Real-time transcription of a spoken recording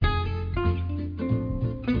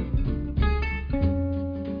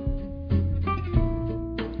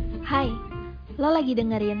lagi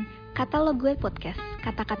dengerin Kata Lo Gue Podcast,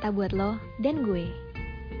 kata-kata buat lo dan gue.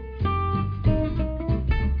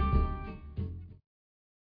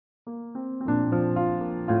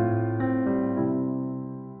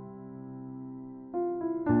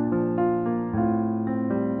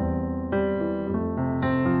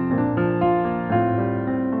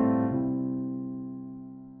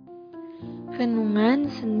 Renungan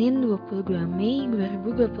Senin 22 Mei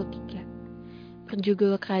 2023.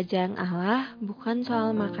 Berjudul Kerajaan Allah, bukan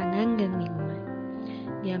soal makanan dan minuman.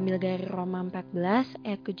 Diambil dari Roma 14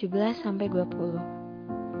 ayat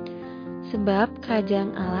 17-20. Sebab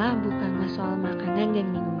kerajaan Allah bukanlah soal makanan dan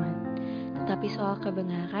minuman, tetapi soal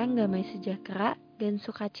kebenaran, damai sejahtera, dan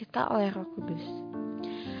sukacita oleh Roh Kudus.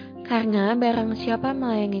 Karena barang siapa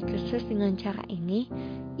melayani Kristus dengan cara ini,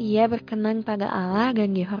 ia berkenan pada Allah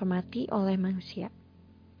dan dihormati oleh manusia.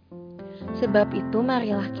 Sebab itu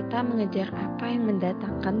marilah kita mengejar apa yang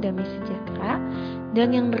mendatangkan damai sejahtera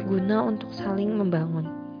dan yang berguna untuk saling membangun.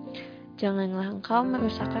 Janganlah engkau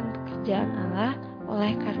merusakkan pekerjaan Allah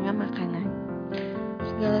oleh karena makanan.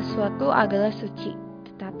 Segala sesuatu adalah suci,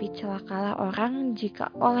 tetapi celakalah orang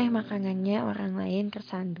jika oleh makanannya orang lain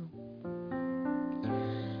tersandung.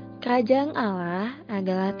 Kerajaan Allah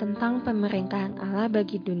adalah tentang pemerintahan Allah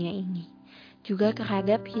bagi dunia ini, juga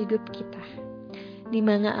terhadap hidup kita, di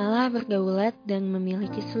mana Allah berdaulat dan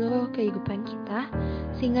memiliki seluruh kehidupan kita,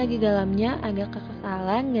 sehingga di dalamnya ada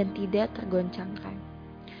kekekalan dan tidak tergoncangkan.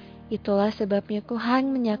 Itulah sebabnya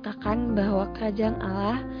Tuhan menyatakan bahwa kerajaan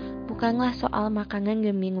Allah bukanlah soal makanan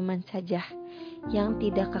dan minuman saja, yang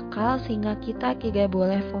tidak kekal sehingga kita tidak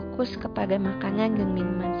boleh fokus kepada makanan dan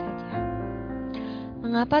minuman saja.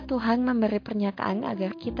 Mengapa Tuhan memberi pernyataan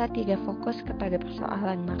agar kita tidak fokus kepada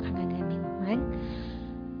persoalan makanan dan minuman?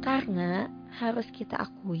 Karena harus kita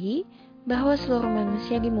akui bahwa seluruh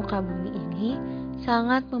manusia di muka bumi ini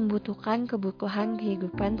sangat membutuhkan kebutuhan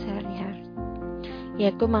kehidupan sehari-hari,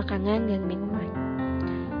 yaitu makanan dan minuman.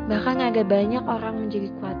 Bahkan ada banyak orang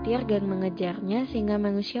menjadi khawatir dan mengejarnya sehingga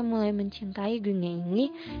manusia mulai mencintai dunia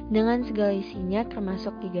ini dengan segala isinya,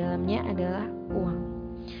 termasuk di dalamnya adalah uang.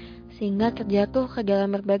 Sehingga terjatuh ke dalam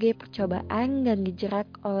berbagai percobaan dan dijerat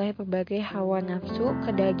oleh berbagai hawa nafsu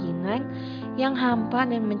kedagingan yang hampa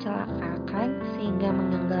dan mencelakakan, sehingga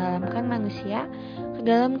menenggelamkan manusia ke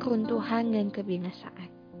dalam keruntuhan dan kebinasaan.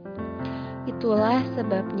 Itulah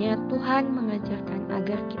sebabnya Tuhan mengajarkan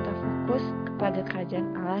agar kita fokus kepada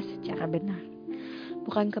kerajaan Allah secara benar,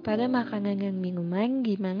 bukan kepada makanan dan minuman,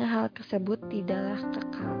 di mana hal tersebut tidaklah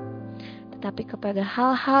kekal, tetapi kepada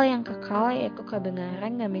hal-hal yang kekal, yaitu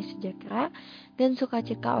kebenaran, damai sejahtera, dan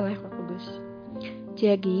sukacita oleh Roh Kudus.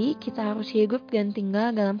 Jadi, kita harus hidup dan tinggal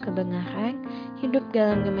dalam kebenaran, hidup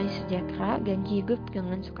dalam damai sejahtera, dan hidup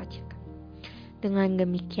dengan sukacita. Dengan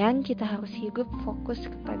demikian, kita harus hidup fokus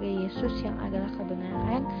kepada Yesus yang adalah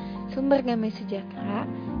kebenaran, sumber damai sejahtera,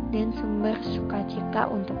 dan sumber sukacita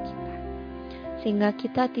untuk kita. Sehingga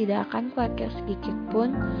kita tidak akan khawatir sedikit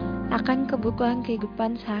pun akan kebutuhan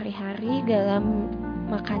kehidupan sehari-hari dalam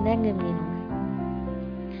makanan dan minuman.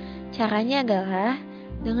 Caranya adalah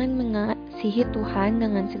dengan mengasihi Tuhan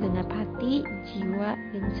dengan segenap hati, jiwa,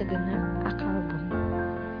 dan segenap akal bumi.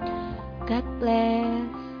 God bless.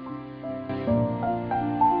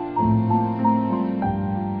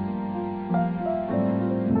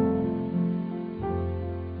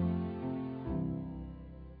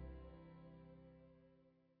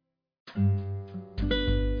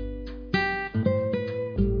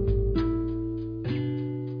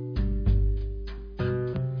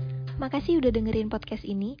 Makasih udah dengerin podcast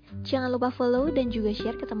ini. Jangan lupa follow dan juga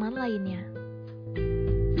share ke teman lainnya.